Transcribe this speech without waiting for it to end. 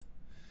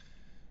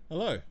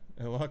Hello,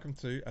 and welcome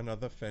to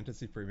another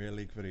Fantasy Premier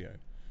League video.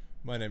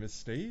 My name is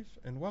Steve,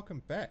 and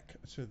welcome back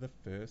to the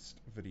first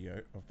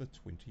video of the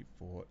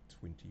 24-25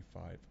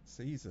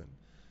 season.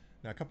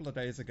 Now, a couple of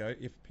days ago,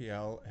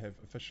 FPL have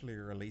officially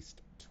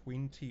released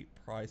 20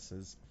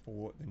 prices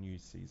for the new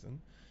season,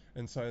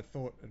 and so I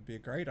thought it'd be a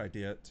great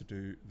idea to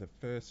do the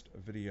first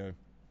video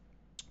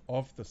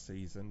of the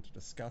season to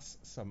discuss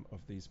some of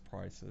these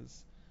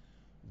prices,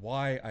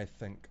 why I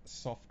think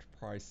soft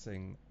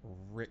pricing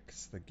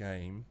wrecks the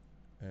game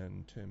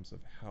in terms of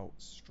how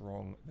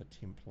strong the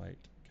template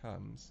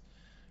comes,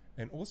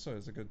 and also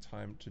is a good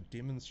time to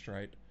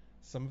demonstrate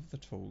some of the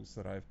tools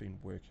that I've been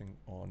working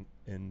on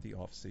in the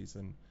off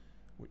season,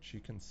 which you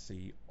can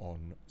see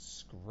on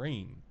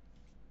screen.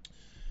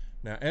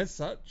 Now, as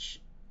such,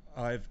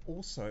 I've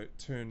also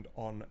turned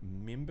on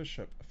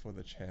membership for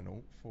the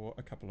channel for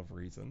a couple of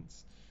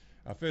reasons.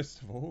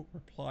 First of all,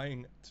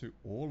 replying to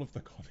all of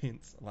the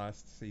comments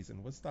last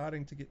season was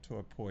starting to get to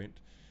a point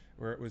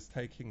where it was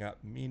taking up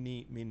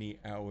many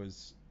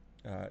hours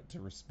to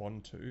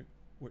respond to,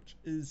 which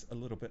is a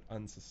little bit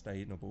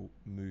unsustainable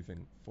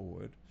moving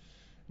forward.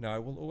 Now, I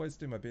will always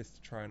do my best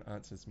to try and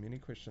answer as many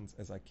questions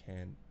as I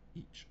can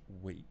each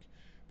week,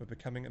 but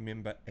becoming a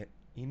member at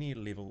any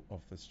level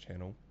of this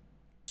channel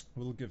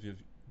will give you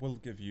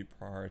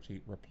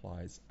priority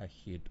replies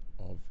ahead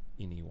of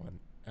anyone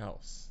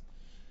else.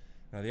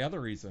 Now, the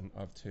other reason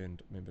I've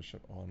turned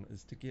membership on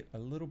is to get a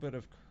little bit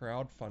of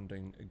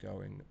crowdfunding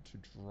going to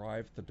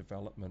drive the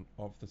development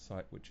of the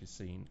site which you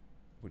see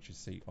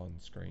on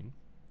screen,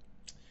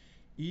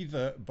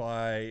 either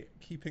by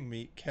keeping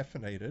me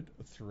caffeinated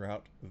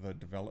throughout the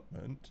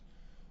development,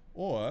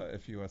 or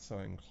if you are so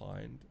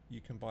inclined,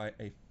 you can buy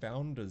a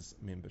founder's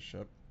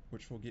membership,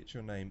 which will get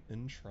your name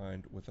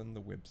enshrined within the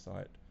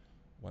website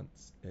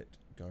once it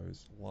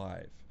goes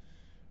live.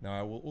 Now,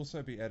 I will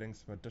also be adding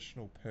some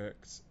additional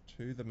perks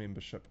to the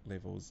membership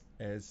levels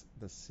as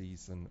the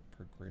season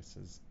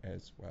progresses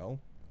as well,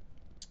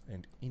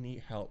 and any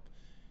help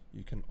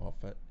you can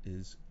offer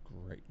is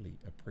greatly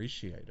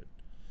appreciated.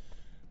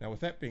 Now, with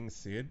that being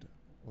said,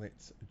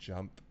 let's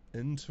jump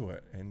into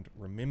it, and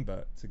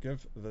remember to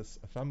give this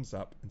a thumbs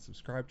up and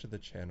subscribe to the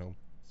channel,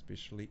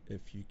 especially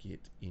if you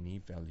get any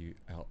value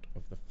out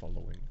of the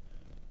following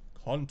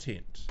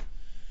content.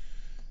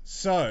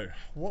 So,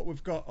 what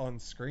we've got on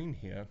screen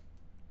here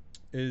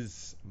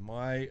is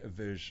my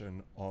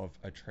version of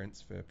a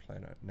transfer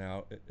planner.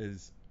 Now, it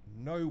is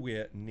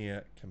nowhere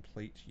near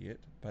complete yet,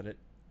 but it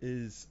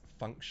is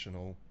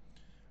functional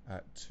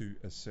to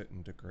a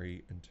certain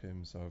degree in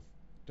terms of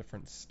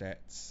different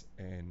stats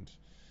and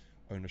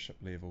ownership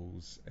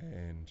levels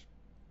and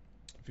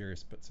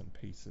various bits and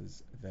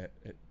pieces that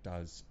it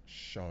does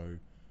show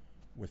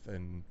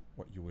within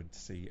what you would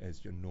see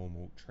as your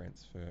normal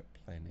transfer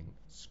planning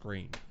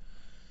screen.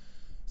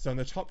 So in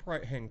the top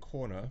right hand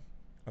corner,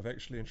 I've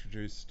actually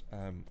introduced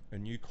a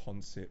new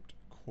concept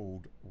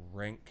called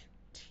rank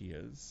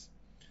tiers.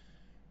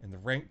 And the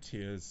rank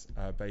tiers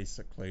are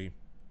basically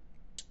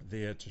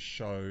there to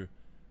show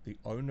the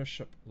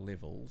ownership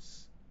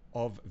levels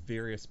of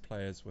various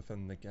players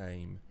within the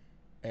game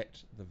at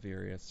the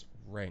various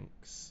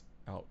ranks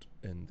out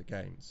in the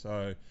game.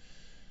 So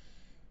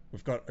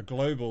we've got a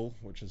global,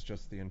 which is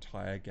just the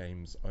entire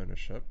game's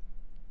ownership.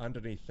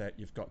 Underneath that,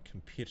 you've got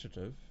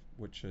competitive,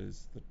 which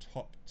is the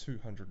top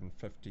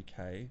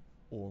 250k,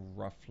 or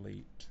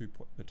roughly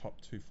the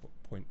top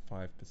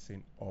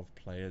 2.5% of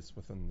players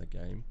within the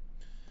game.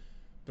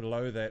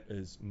 Below that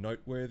is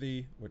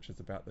noteworthy, which is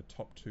about the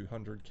top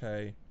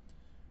 200k.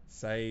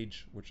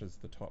 Sage, which is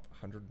the top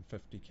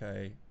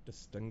 150k.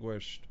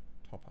 Distinguished,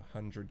 top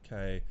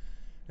 100k.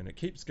 And it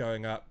keeps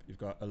going up. You've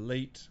got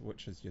elite,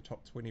 which is your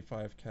top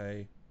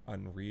 25k.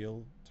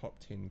 Unreal,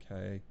 top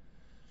 10k.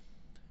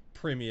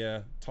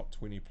 Premier, top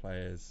 20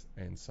 players,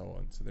 and so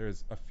on. So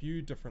there's a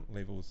few different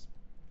levels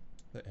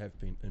that have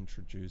been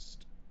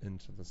introduced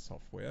into the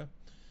software.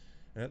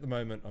 And at the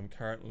moment, I'm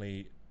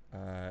currently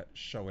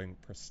showing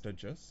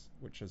prestigious,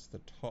 which is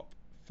the top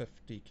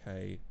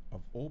 50k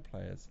of all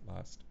players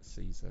last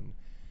season,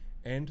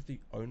 and the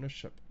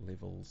ownership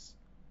levels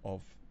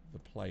of the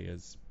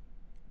players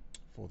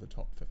for the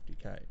top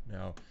 50k.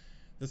 Now,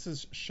 this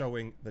is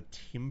showing the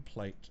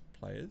template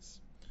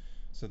players.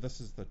 So this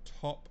is the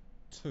top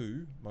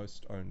 2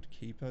 most owned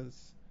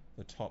keepers,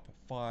 the top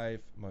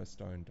 5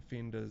 most owned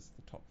defenders,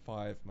 the top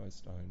 5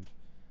 most owned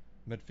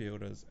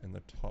midfielders, and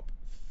the top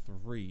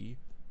 3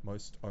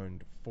 most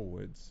owned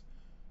forwards,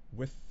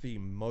 with the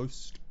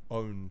most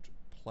owned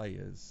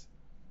players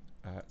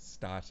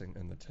starting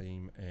in the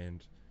team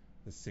and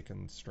the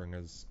second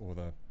stringers, or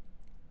the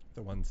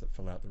ones that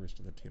fill out the rest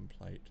of the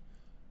template,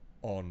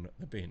 on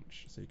the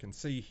bench. So you can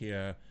see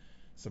here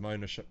some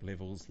ownership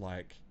levels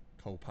like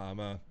Cole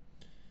Palmer.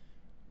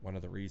 One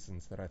of the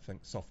reasons that I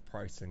think soft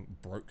pricing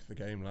broke the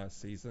game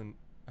last season,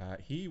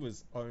 he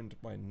was owned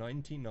by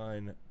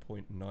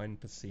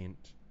 99.9%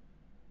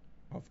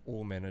 of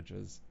all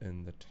managers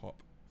in the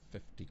top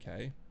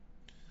 50k.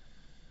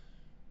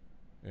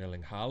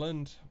 Erling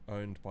Haaland,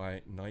 owned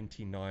by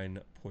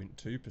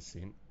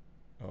 99.2%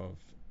 of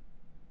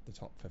the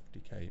top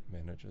 50k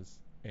managers,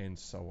 and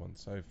so on and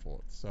so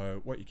forth.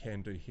 So what you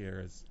can do here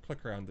is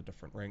click around the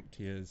different rank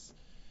tiers.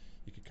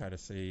 You can kind of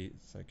see,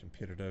 so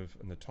competitive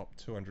in the top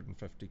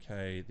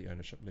 250k, the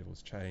ownership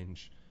levels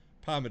change.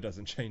 Palmer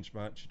doesn't change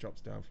much. He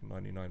drops down from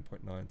 99.9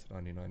 to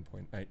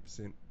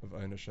 99.8% of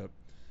ownership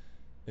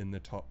in the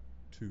top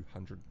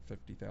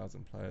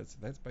 250,000 players. So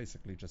that's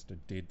basically just a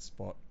dead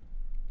spot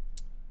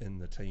in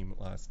the team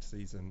last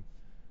season.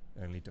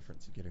 The only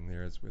difference you're getting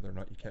there is whether or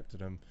not you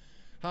captured him.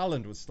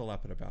 Haaland was still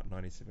up at about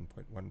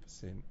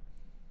 97.1%.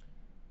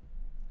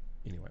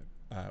 Anyway,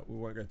 we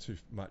won't go too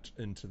much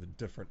into the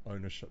different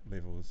ownership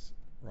levels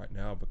right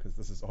now because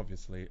this is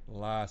obviously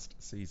last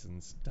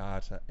season's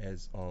data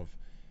as of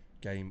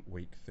game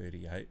week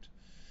 38.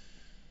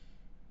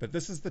 But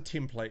this is the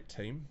template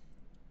team.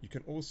 You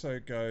can also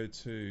go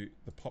to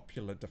the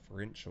popular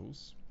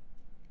differentials,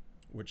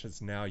 which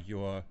is now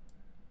your,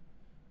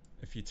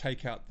 if you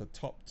take out the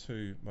top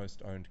two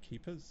most owned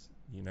keepers,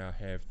 you now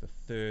have the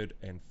third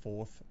and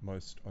fourth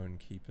most owned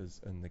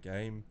keepers in the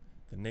game,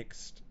 the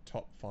next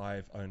top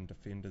 5 owned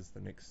defenders,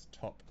 the next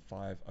top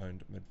 5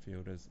 owned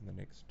midfielders, and the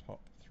next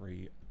top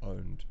 3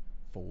 owned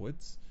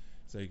forwards.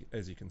 So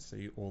as you can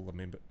see, all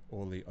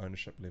the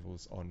ownership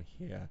levels on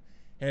here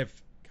have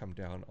come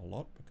down a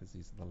lot because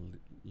these are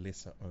the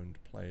lesser owned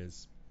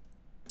players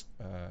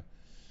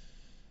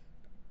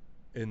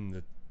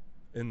in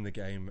the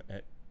game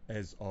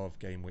as of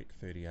game week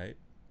 38.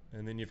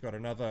 And then you've got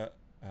another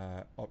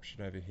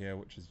option over here,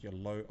 which is your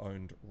low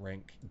owned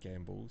rank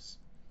gambles,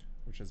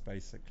 which is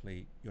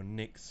basically your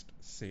next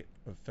set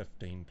of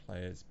 15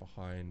 players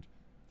behind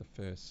the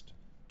first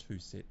 2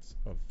 sets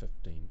of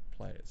 15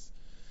 players.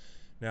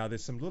 Now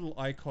there's some little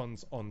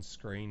icons on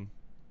screen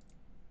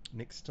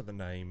next to the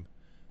name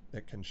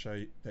that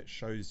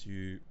shows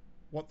you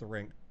what the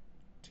rank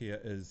tier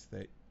is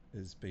that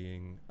is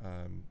being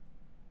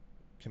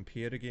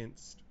compared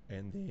against,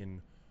 and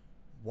then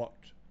what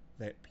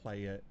that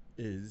player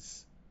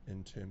is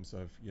in terms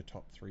of your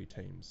top 3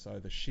 teams. So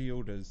the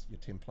shield is your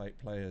template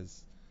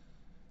players,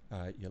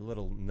 your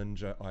little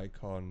ninja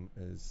icon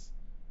is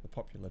the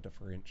popular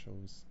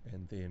differentials,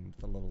 and then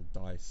the little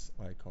dice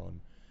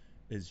icon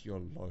is your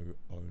low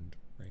owned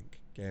rank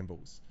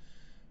gambles.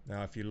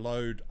 Now if you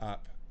load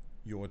up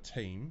your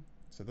team,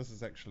 so this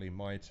is actually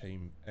my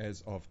team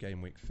as of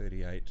game week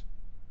 38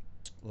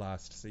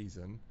 last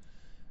season,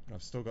 and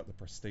I've still got the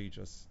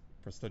prestigious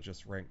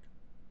rank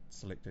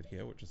selected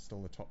here, which is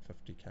still the top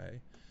 50k.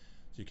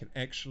 So you can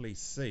actually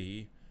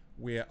see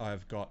where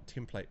I've got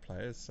template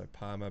players, so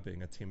Palmer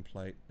being a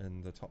template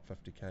in the top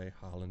 50k,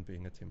 Haaland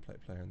being a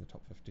template player in the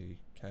top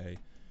 50k,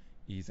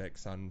 Isak,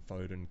 Son,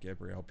 Foden,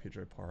 Gabriel,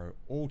 Pedro Porro,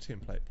 all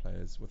template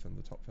players within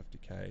the top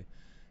 50k.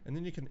 And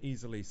then you can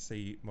easily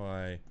see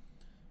my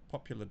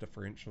popular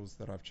differentials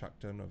that I've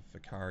chucked in of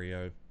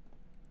Vicario,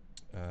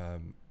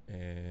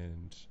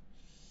 and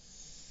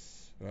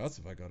what else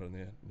have I got in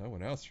there? No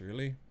one else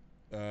really.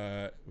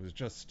 It was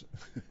just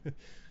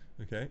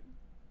okay,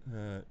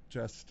 where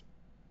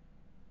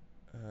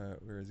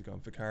has he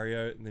gone?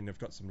 Vicario. And then I've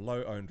got some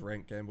low owned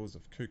rank gambles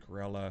of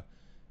Cucurella.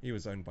 He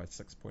was owned by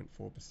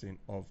 6.4%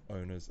 of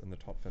owners in the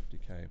top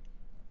 50k,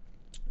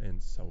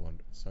 and so on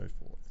and so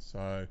forth.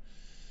 So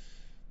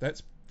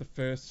that's the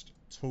first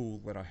tool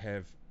that I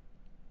have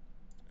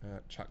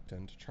chucked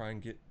in to try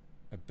and get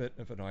a bit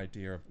of an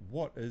idea of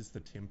what is the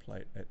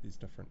template at these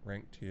different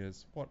rank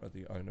tiers, what are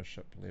the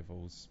ownership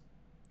levels,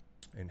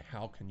 and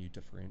how can you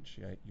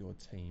differentiate your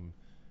team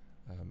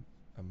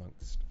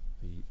amongst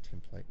the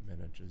template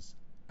managers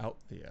out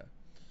there.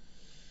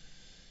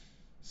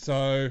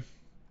 So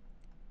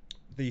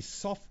the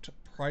soft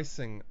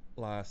pricing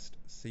last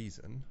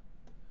season,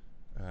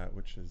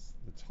 which is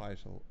the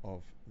title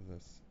of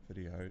this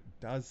video,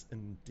 does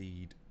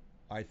indeed,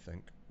 I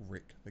think,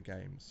 wreck the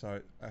game.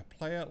 So a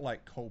player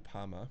like Cole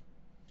Palmer,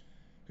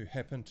 who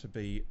happened to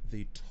be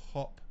the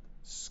top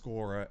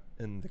scorer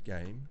in the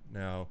game.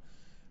 Now,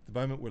 at the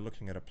moment we're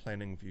looking at a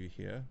planning view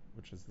here,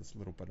 which is this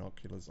little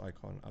binoculars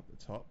icon up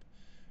the top.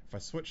 If I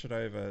switch it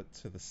over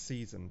to the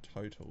season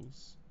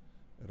totals,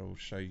 it'll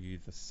show you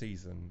the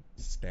season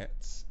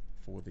stats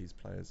for these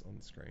players on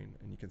the screen.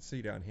 And you can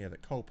see down here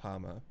that Cole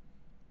Palmer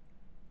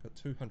got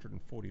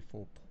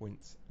 244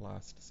 points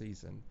last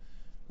season,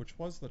 which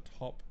was the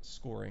top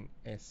scoring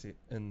asset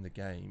in the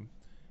game.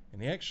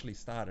 And he actually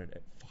started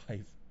at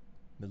 £5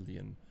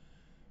 million,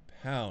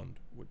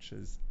 which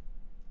is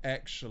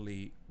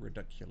actually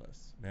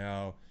ridiculous.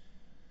 Now,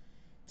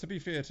 to be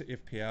fair to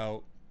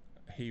FPL,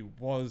 he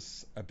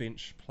was a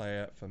bench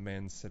player for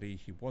Man City.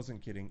 He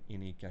wasn't getting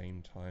any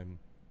game time.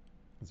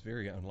 It's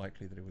very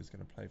unlikely that he was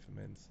going to play for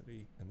Man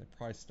City, and they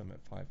priced him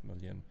at £5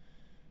 million.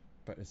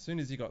 But as soon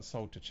as he got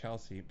sold to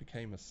Chelsea, it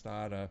became a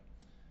starter,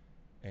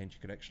 and you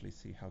could actually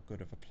see how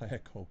good of a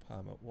player Cole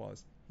Palmer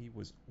was. He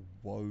was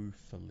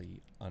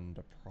woefully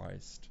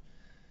underpriced.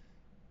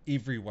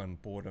 Everyone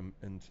bought him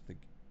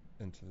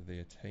into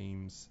their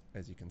teams,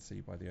 as you can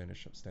see by the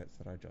ownership stats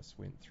that I just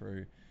went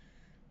through.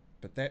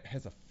 But that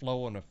has a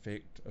flow-on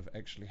effect of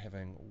actually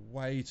having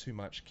way too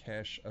much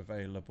cash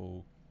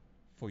available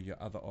for your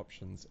other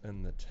options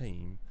in the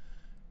team.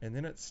 And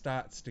then it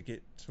starts to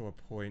get to a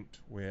point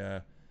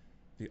where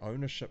the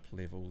ownership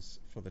levels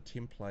for the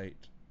template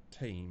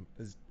team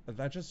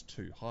they're just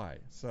too high.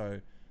 So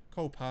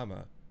Cole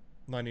Palmer,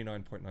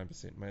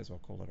 99.9%, may as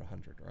well call it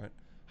 100, right?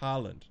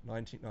 Haaland,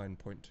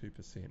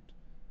 99.2%.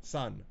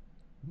 Son,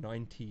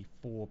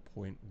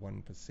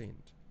 94.1%.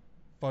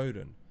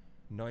 Foden,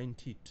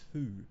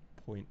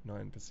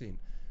 92.9%.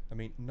 I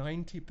mean,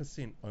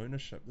 90%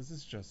 ownership. This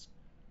is just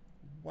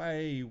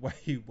way,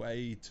 way,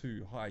 way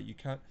too high. You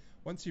can't,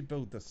 once you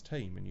build this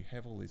team and you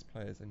have all these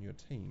players in your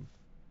team,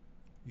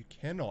 you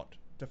cannot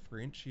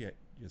differentiate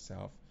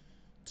yourself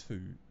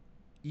too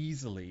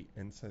easily,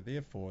 and so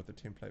therefore the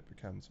template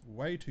becomes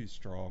way too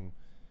strong.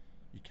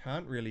 You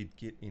can't really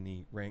get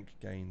any rank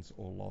gains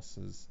or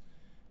losses.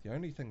 The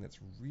only thing that's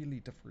really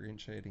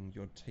differentiating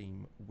your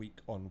team week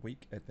on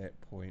week at that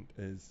point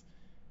is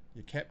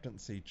your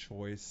captaincy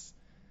choice,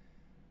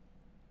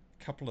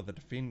 a couple of the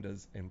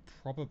defenders, and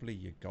probably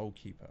your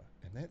goalkeeper,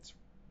 and that's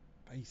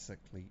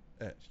basically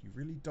it. You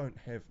really don't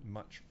have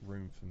much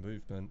room for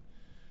movement.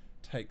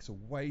 Takes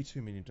way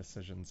too many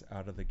decisions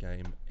out of the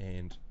game,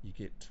 and you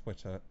get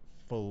Twitter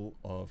full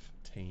of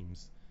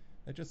teams.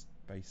 They just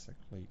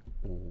basically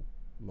all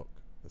look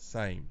the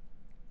same.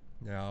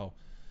 Now,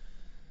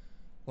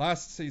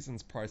 last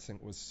season's pricing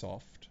was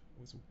soft.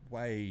 It was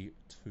way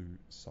too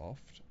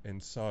soft.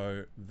 And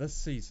so this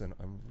season,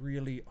 I'm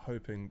really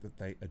hoping that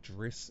they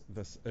address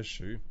this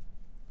issue.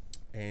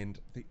 And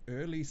the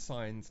early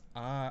signs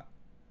are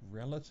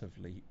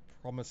relatively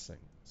promising.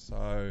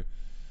 So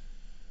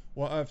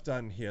what I've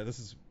done here, this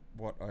is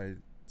what I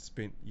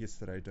spent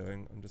yesterday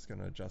doing. I'm just going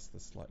to adjust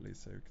this slightly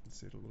so you can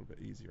see it a little bit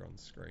easier on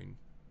screen.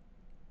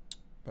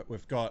 But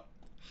we've got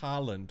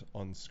Haaland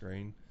on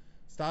screen.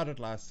 Started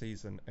last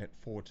season at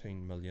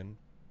 14 million,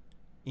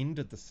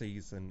 ended the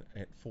season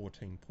at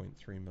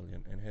 14.3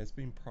 million, and has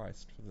been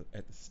priced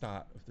at the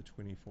start of the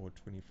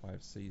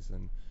 24-25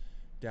 season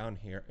down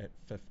here at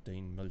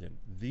 15 million.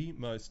 The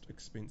most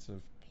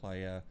expensive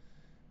player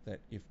that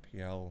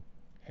FPL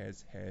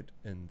has had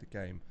in the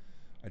game.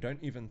 I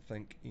don't even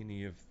think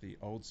any of the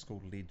old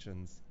school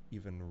legends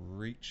even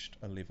reached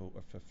a level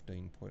of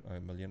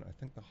 15.0 million. I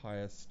think the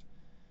highest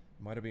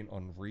might have been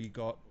on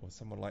Regot or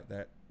someone like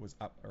that, was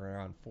up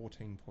around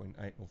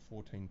 14.8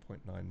 or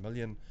 14.9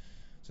 million.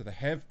 So they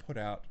have put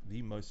out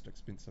the most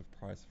expensive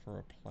price for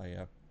a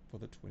player for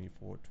the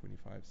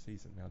 24-25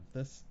 season. Now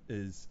this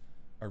is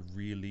a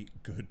really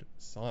good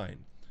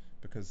sign,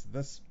 because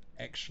this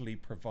actually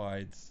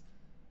provides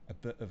a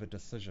bit of a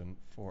decision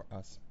for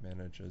us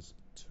managers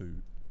to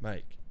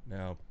make.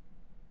 Now,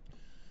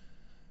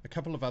 a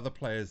couple of other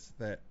players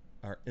that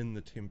are in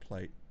the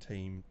template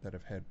team that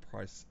have had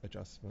price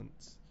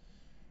adjustments.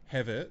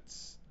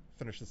 Havertz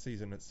finished the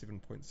season at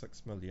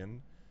 7.6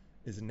 million,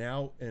 is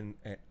now in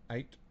at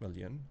 8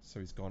 million, so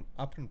he's gone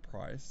up in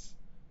price,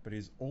 but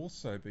he's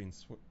also been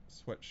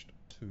switched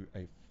to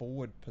a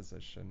forward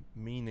position,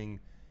 meaning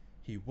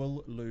he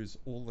will lose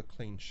all the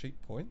clean sheet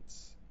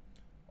points,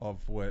 of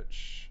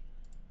which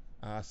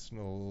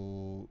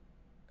Arsenal,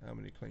 how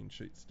many clean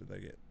sheets did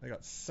they get? They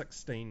got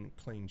 16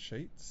 clean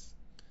sheets.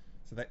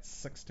 So that's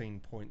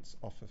 16 points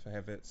off of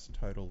Havertz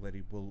total that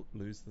he will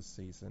lose this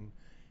season,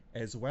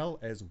 as well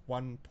as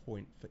 1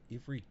 point for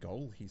every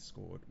goal he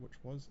scored, which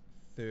was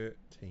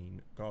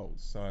 13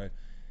 goals. So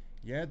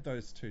you add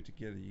those two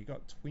together, you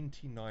got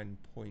 29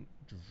 point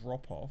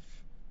drop off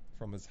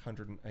from his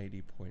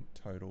 180 point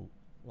total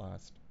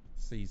last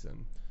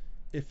season,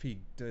 if he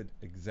did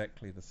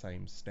exactly the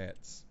same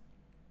stats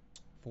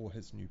for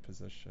his new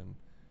position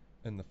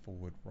in the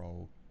forward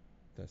role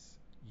this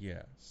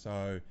year.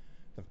 So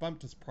they've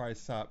bumped his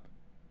price up,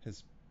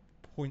 his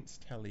points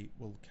tally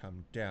will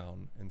come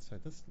down, and so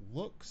this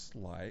looks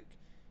like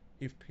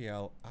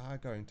FPL are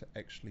going to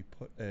actually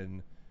put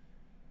in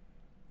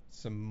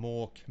some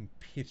more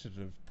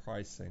competitive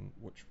pricing,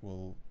 which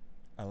will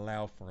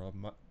allow for a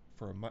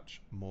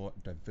much more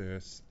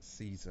diverse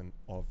season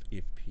of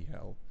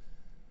FPL.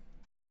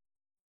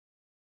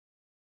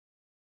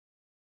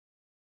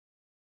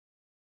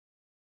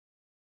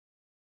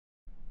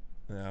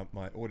 Now,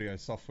 my audio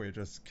software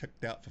just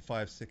kicked out for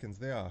 5 seconds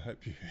there. I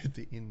hope you heard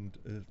the end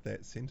of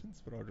that sentence,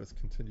 but I'll just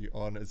continue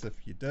on as if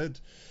you did.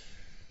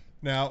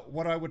 Now,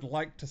 what I would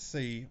like to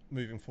see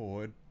moving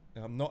forward,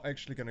 I'm not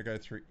actually going to go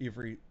through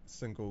every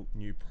single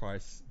new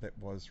price that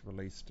was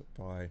released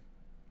by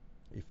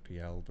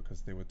FPL,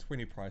 because there were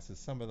 20 prices.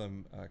 Some of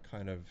them are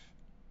kind of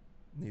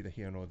neither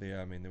here nor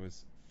there. I mean, there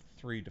was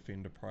 3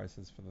 defender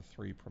prices for the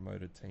 3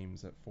 promoted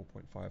teams at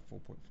 4.5,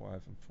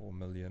 4.5 and 4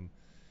 million.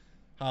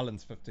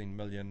 Haaland's 15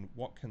 million,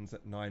 Watkins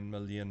at 9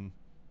 million,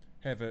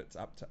 Havertz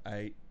up to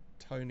 8,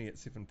 Tony at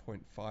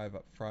 7.5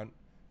 up front.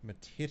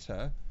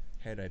 Mateta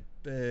had a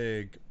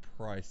big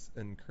price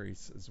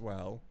increase as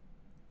well.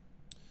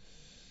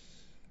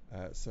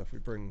 So if we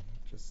bring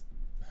just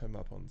him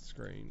up on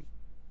screen.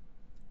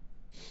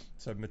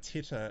 So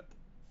Mateta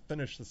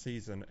finished the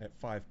season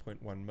at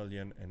 5.1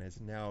 million and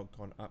has now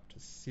gone up to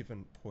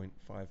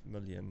 7.5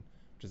 million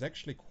which is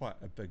actually quite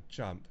a big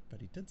jump, but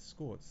he did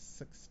score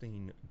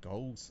 16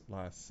 goals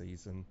last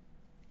season.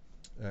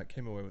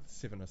 Came away with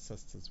 7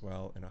 assists as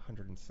well in a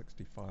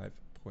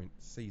 165-point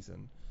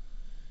season.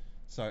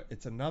 So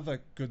it's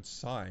another good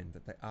sign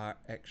that they are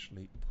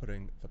actually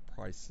putting the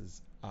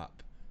prices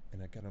up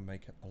and are going to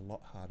make it a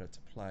lot harder to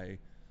play,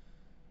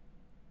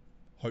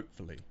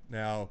 hopefully.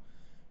 Now,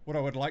 what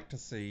I would like to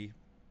see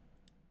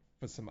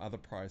for some other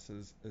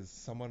prices is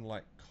someone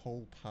like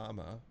Cole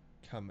Palmer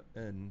come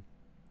in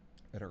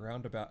at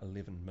around about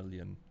 11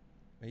 million,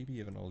 maybe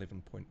even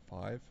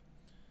 11.5.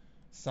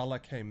 Salah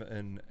came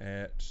in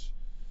at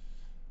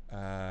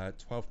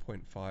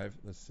 12.5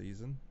 this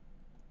season.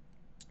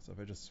 So if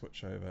I just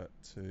switch over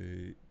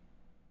to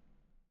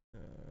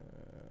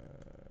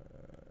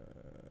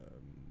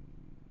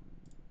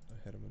I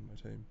had him in my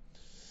team.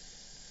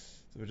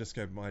 So we just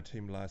go my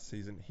team last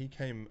season. He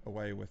came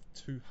away with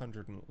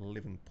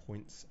 211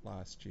 points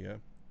last year,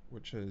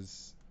 which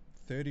is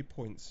 30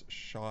 points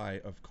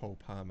shy of Cole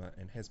Palmer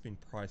and has been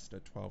priced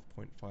at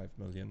 12.5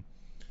 million.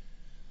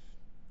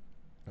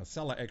 Now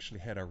Salah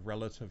actually had a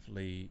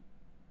relatively,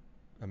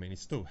 he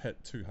still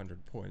hit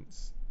 200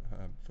 points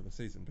for the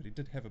season, but he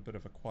did have a bit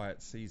of a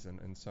quiet season,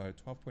 and so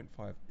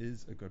 12.5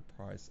 is a good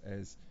price,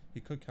 as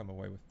he could come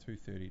away with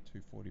 230,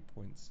 240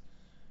 points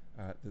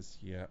this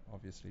year,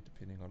 obviously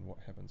depending on what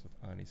happens with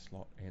Arne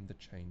Slot and the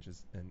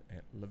changes in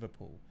at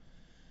Liverpool.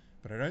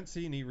 But I don't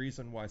see any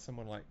reason why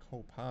someone like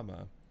Cole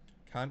Palmer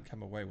can't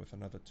come away with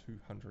another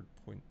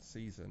 200-point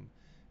season,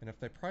 and if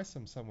they price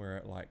him somewhere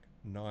at like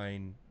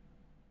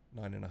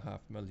 9.5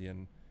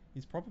 million,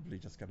 he's probably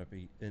just going to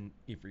be in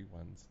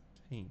everyone's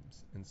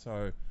teams. And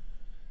so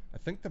I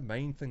think the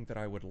main thing that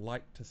I would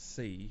like to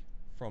see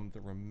from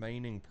the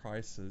remaining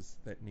prices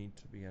that need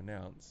to be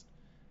announced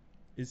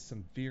is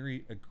some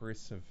very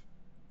aggressive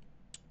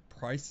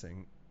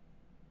pricing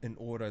in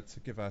order to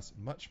give us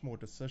much more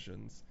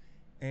decisions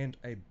and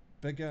a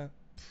bigger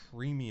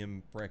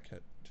premium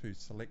bracket to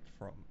select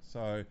from.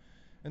 So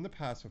in the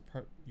past,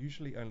 we've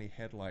usually only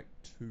had like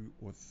 2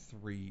 or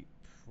 3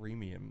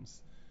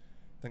 premiums.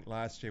 I think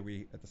last year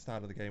at the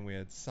start of the game we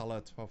had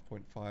Salah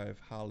 12.5,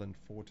 Haaland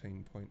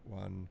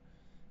 14.1,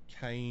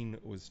 Kane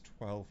was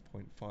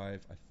 12.5, I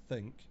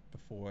think,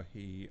 before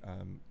he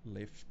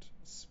left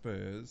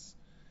Spurs.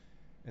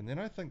 And then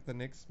I think the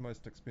next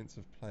most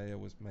expensive player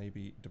was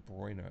maybe De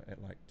Bruyne at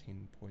like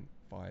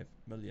 10.5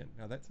 million.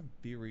 Now that's a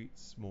very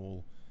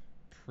small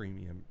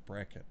premium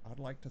bracket. I'd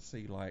like to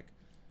see like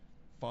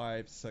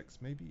 5, 6,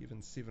 maybe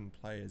even 7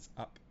 players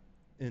up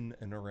in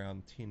and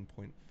around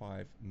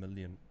 10.5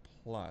 million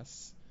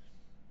plus,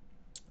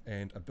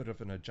 and a bit of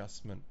an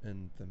adjustment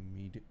in the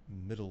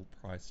middle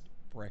priced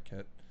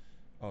bracket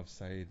of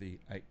say the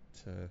 8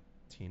 to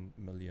 10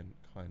 million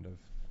kind of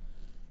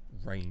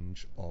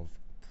range of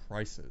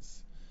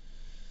prices.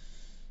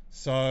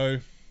 So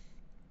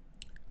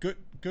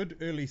good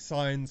early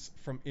signs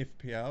from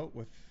FPL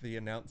with the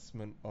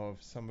announcement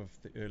of some of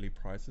the early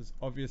prices.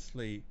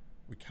 Obviously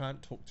we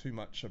can't talk too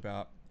much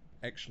about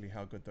actually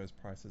how good those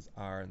prices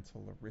are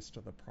until the rest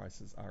of the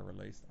prices are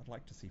released. I'd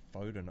like to see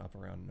Foden up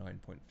around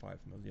 9.5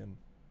 million,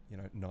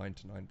 9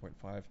 to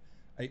 9.5.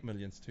 8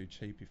 million's too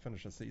cheap. He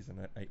finished the season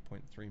at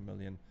 8.3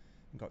 million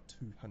and got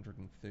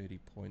 230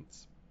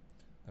 points.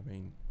 I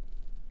mean,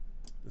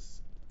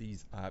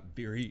 these are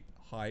very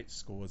high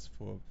scores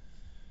for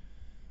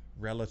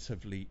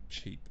relatively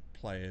cheap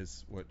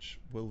players, which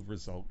will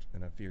result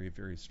in a very,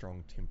 very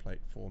strong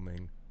template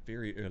forming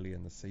very early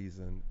in the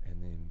season,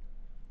 and then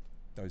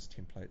those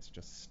templates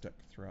just stick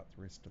throughout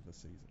the rest of the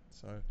season.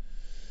 So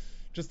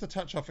just to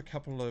touch off a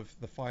couple of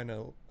the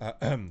final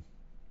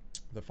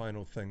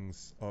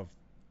things of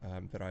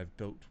that I've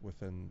built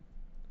within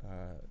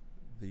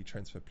the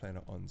transfer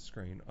planner on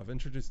screen. I've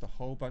introduced a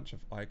whole bunch of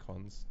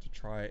icons to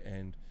try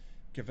and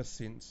give a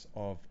sense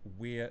of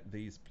where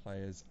these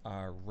players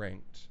are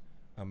ranked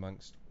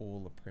amongst all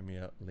the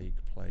Premier League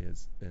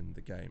players in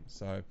the game.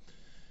 So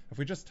if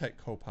we just take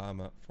Cole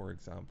Palmer, for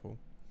example,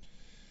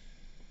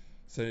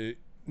 so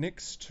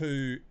next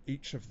to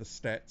each of the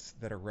stats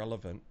that are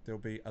relevant, there'll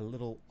be a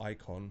little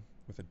icon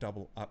with a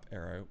double up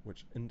arrow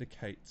which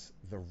indicates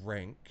the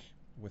rank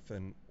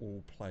within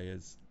all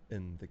players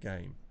in the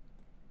game.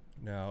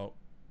 Now,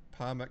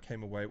 Palmer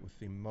came away with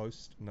the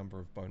most number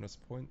of bonus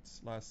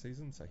points last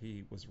season, so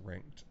he was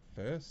ranked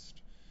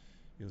first.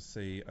 You'll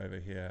see over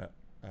here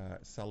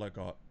Salah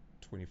got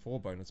 24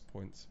 bonus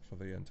points for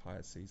the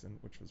entire season,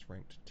 which was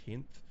ranked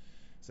 10th.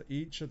 So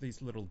each of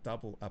these little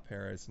double up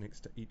arrows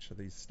next to each of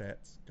these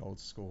stats,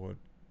 goals scored,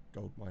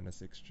 goal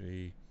minus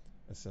XG,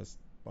 assist,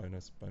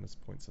 bonus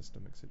point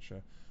system,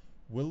 etc.,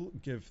 will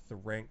give the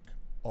rank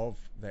of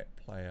that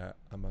player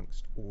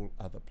amongst all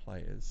other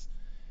players.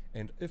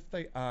 And if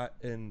they are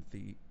in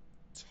the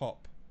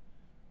top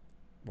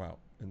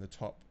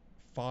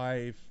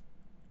 5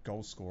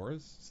 goal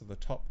scorers, so the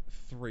top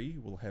 3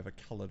 will have a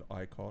coloured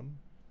icon.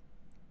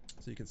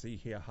 So you can see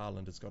here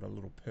Haaland has got a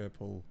little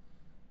purple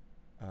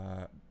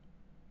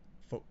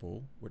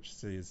football, which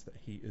says that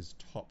he is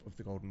top of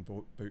the Golden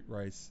Boot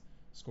race,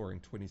 scoring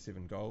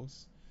 27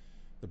 goals.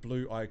 The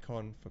blue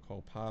icon for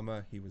Cole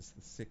Palmer, he was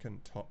the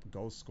second top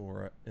goal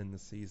scorer in the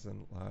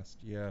season last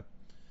year.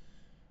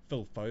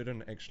 Phil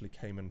Foden actually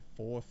came in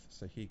fourth,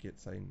 so he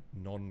gets a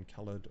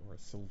non-coloured or a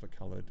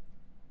silver-coloured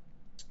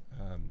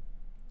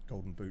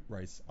Golden Boot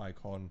race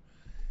icon.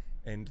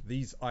 And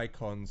these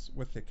icons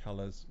with their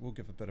colours will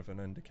give a bit of an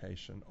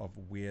indication of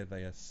where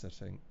they are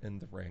sitting in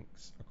the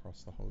ranks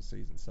across the whole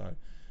season. So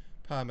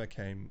Palmer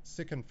came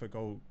second for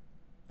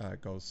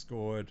goals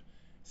scored,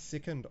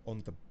 second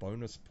on the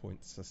bonus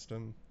point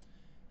system.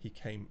 He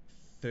came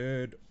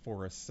third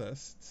for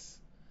assists,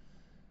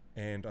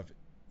 and I've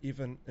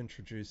even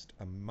introduced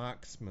a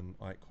marksman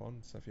icon.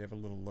 So if you have a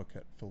little look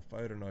at Phil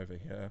Foden over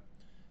here,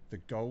 the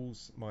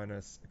goals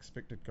minus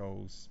expected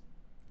goals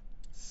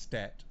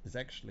stat is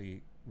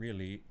actually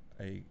really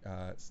a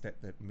stat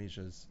that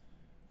measures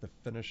the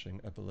finishing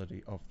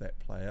ability of that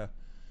player.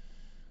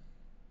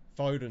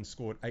 Foden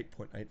scored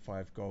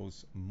 8.85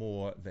 goals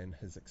more than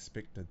his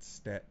expected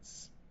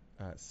stats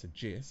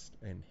suggest,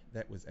 and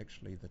that was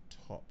actually the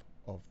top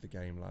of the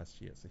game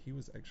last year. So he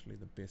was actually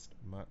the best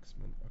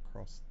marksman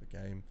across the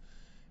game.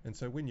 And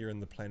so when you're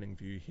in the planning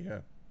view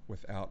here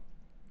without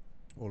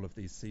all of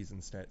these season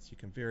stats, you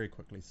can very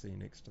quickly see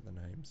next to the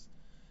names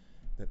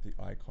that the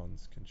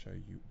icons can show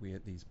you where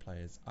these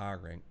players are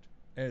ranked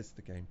as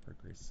the game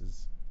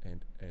progresses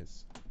and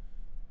as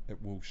it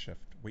will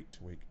shift week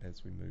to week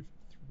as we move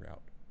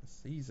throughout the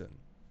season.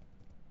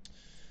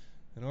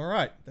 And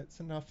alright, that's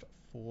enough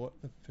for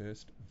the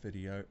first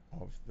video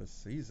of the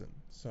season.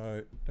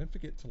 So don't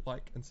forget to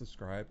like and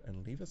subscribe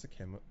and leave us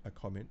a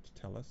comment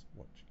to tell us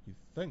what you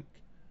think.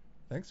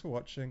 Thanks for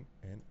watching,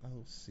 and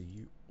I'll see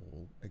you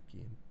all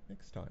again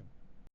next time.